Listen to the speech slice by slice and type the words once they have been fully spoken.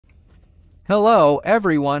Hello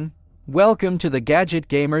everyone, welcome to the Gadget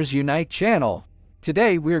Gamers Unite channel.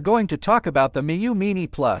 Today we're going to talk about the Miyoo Mini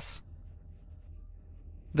Plus,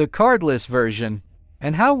 the cardless version,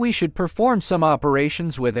 and how we should perform some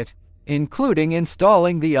operations with it, including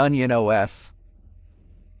installing the Onion OS.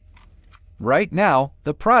 Right now,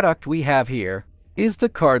 the product we have here is the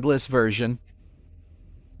cardless version,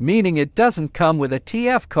 meaning it doesn't come with a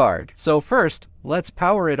TF card. So first, let's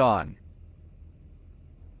power it on.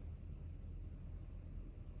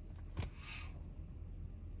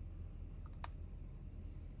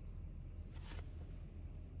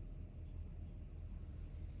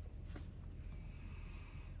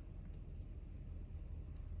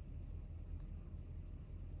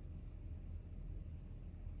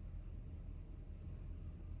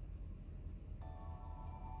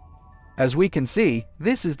 As we can see,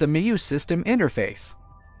 this is the Miyoo system interface.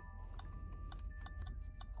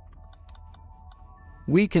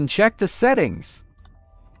 We can check the settings.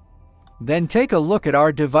 Then take a look at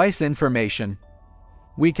our device information.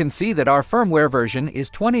 We can see that our firmware version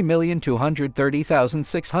is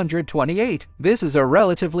 20,230,628. This is a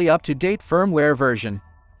relatively up-to-date firmware version.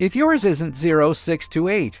 If yours isn't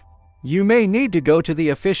 0628, you may need to go to the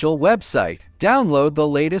official website, download the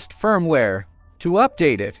latest firmware. To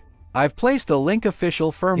update it, I've placed a link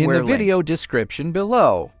official firmware in the video description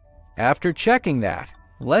below. After checking that,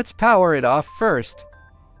 let's power it off first.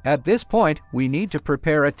 At this point, we need to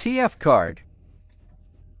prepare a TF card.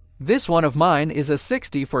 This one of mine is a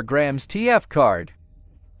 64 grams TF card.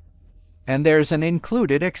 And there's an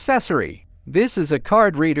included accessory. This is a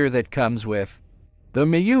card reader that comes with the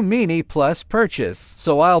Miyoo Mini Plus purchase,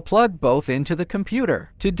 so I'll plug both into the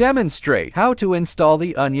computer to demonstrate how to install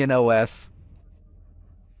the Onion OS.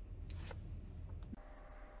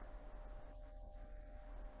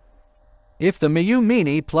 If the Miyoo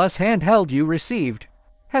Mini Plus handheld you received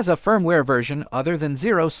has a firmware version other than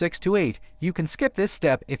 0628, you can skip this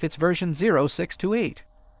step if it's version 0628.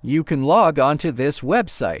 You can log on to this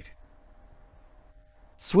website.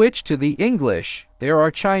 Switch to the English. There are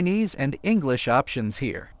Chinese and English options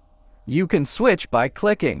here. You can switch by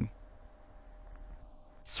clicking.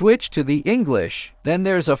 Switch to the English, then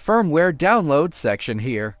there's a firmware download section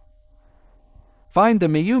here. Find the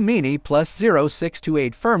Miyoo Mini Plus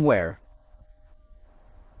 0628 firmware.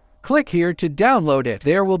 Click here to download it.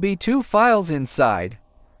 There will be 2 files inside.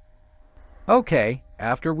 Okay,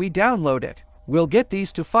 after we download it, we'll get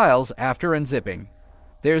these 2 files after unzipping.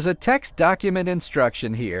 There's a text document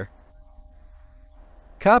instruction here.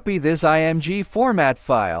 Copy this IMG format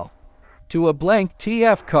file to a blank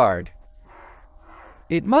TF card.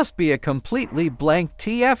 It must be a completely blank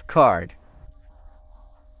TF card.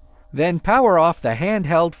 Then power off the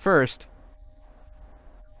handheld first.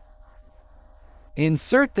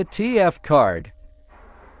 Insert the TF card.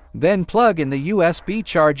 Then plug in the USB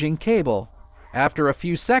charging cable. After a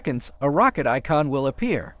few seconds, a rocket icon will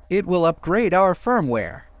appear. It will upgrade our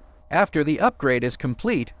firmware. After the upgrade is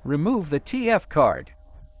complete, remove the TF card.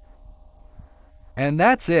 And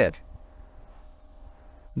that's it.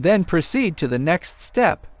 Then proceed to the next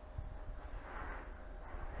step.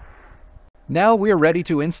 Now we're ready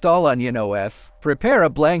to install Onion OS. Prepare a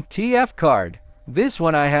blank TF card. This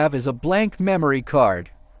one I have is a blank memory card.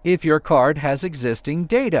 If your card has existing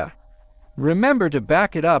data, remember to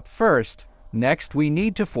back it up first. Next, we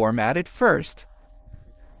need to format it first.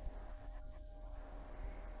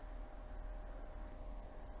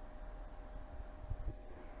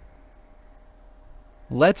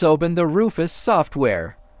 Let's open the Rufus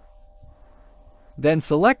software. Then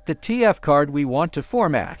select the TF card we want to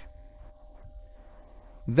format.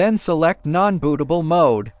 Then select non-bootable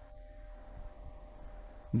mode.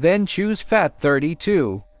 Then choose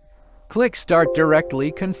FAT32. Click Start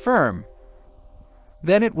Directly Confirm.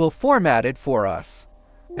 Then it will format it for us.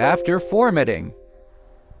 After formatting,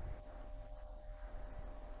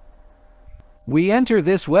 we enter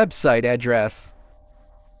this website address.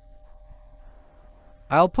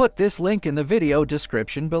 I'll put this link in the video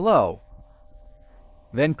description below.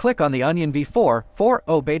 Then click on the Onion v4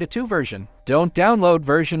 4.0 Beta 2 version. Don't download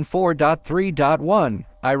version 4.3.1.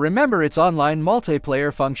 I remember its online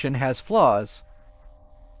multiplayer function has flaws.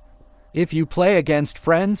 If you play against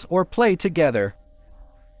friends or play together,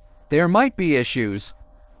 there might be issues.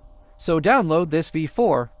 So download this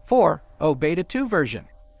v4 4.0 Beta 2 version.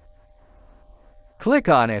 Click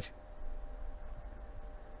on it.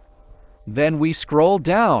 Then we scroll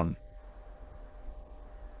down.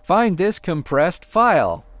 Find this compressed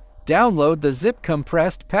file. Download the zip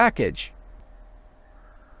compressed package.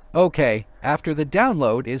 Okay, after the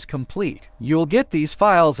download is complete, you'll get these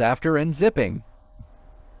files after unzipping.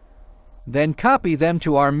 Then copy them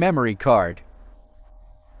to our memory card.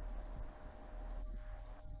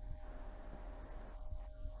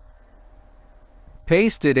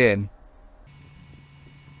 Paste it in.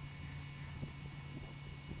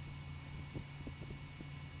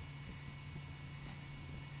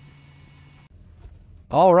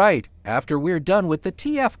 Alright, after we're done with the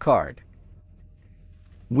TF card,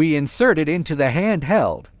 we insert it into the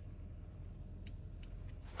handheld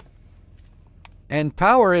and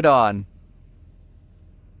power it on.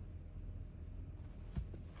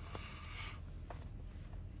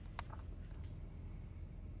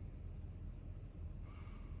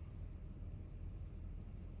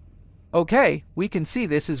 Okay, we can see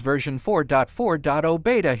this is version 4.4.0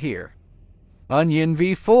 beta here. Onion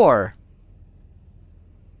v4.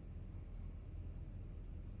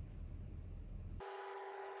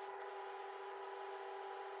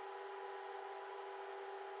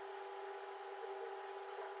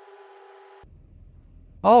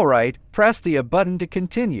 Alright, press the A button to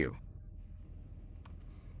continue.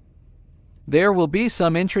 There will be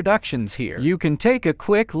some introductions here. You can take a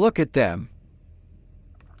quick look at them.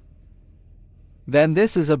 Then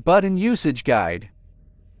this is a button usage guide.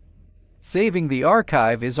 Saving the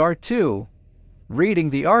archive is R2. Reading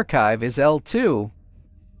the archive is L2.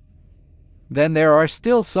 Then there are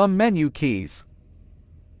still some menu keys.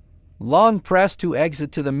 Long press to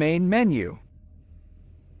exit to the main menu.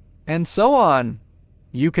 And so on.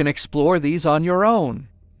 You can explore these on your own.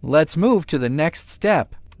 Let's move to the next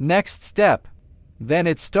step. Next step. Then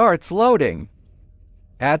it starts loading.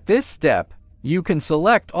 At this step, you can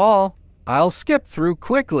select all. I'll skip through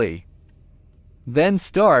quickly. Then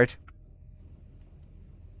start.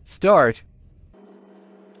 Start.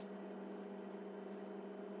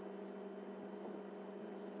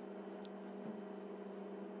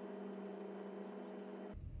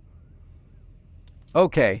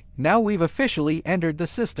 Okay, now we've officially entered the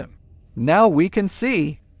system. Now we can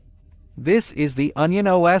see. This is the Onion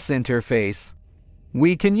OS interface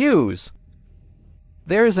we can use.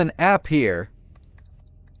 There's an app here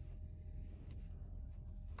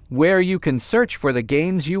where you can search for the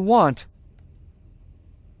games you want.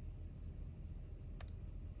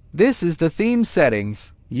 This is the theme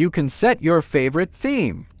settings. You can set your favorite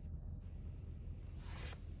theme.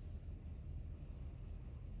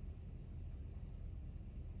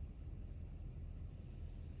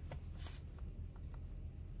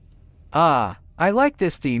 Ah, I like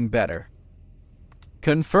this theme better.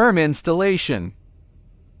 Confirm installation.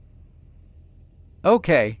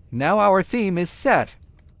 Okay, now our theme is set.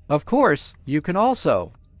 Of course, you can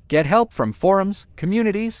also get help from forums,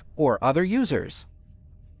 communities, or other users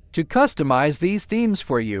to customize these themes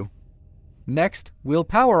for you. Next, we'll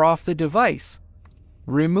power off the device,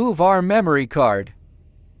 remove our memory card,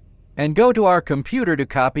 and go to our computer to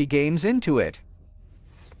copy games into it.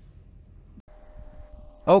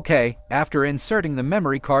 Okay, after inserting the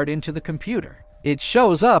memory card into the computer, it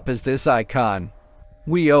shows up as this icon.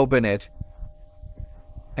 We open it,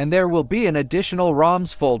 and there will be an additional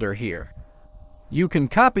ROMs folder here. You can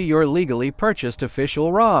copy your legally purchased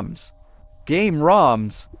official ROMs, game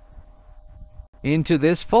ROMs, into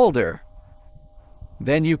this folder.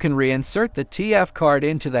 Then you can reinsert the TF card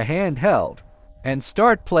into the handheld and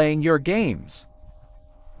start playing your games.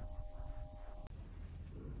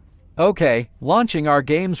 Okay, launching our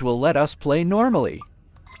games will let us play normally.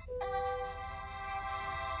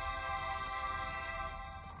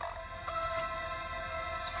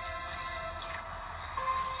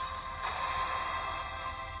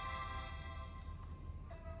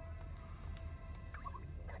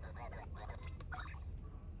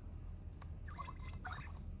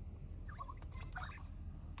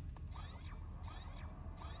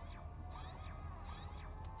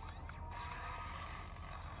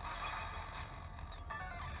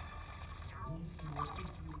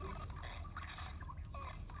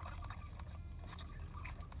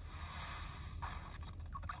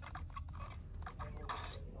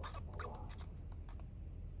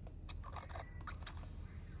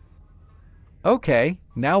 Okay,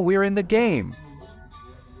 now we're in the game.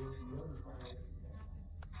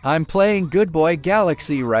 I'm playing Goodboy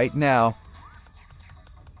Galaxy right now.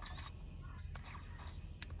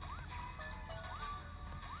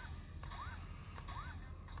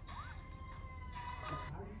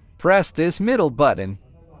 Press this middle button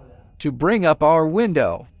to bring up our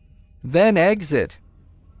window. Then exit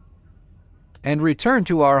and return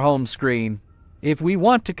to our home screen. If we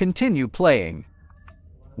want to continue playing,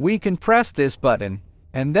 we can press this button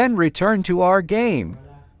and then return to our game.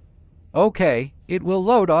 Okay, it will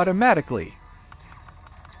load automatically.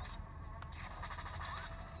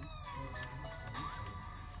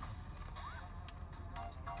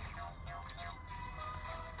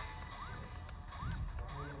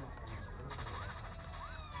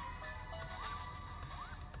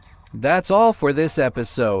 That's all for this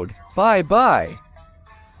episode. Bye bye.